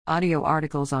Audio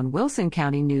articles on Wilson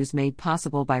County News made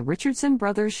possible by Richardson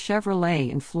Brothers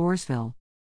Chevrolet in Floresville.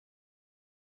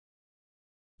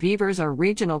 Beavers are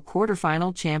regional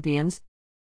quarterfinal champions.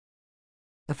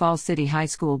 The Falls City High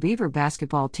School Beaver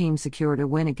basketball team secured a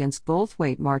win against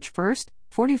Goldthwaite March 1,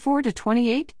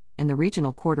 44-28, in the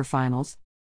regional quarterfinals.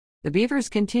 The Beavers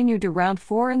continued to round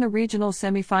 4 in the regional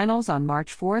semifinals on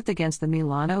March 4 against the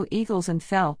Milano Eagles and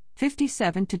fell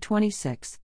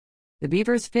 57-26. The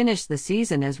Beavers finished the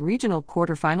season as regional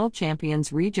quarterfinal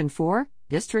champions Region 4,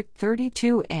 District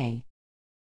 32A.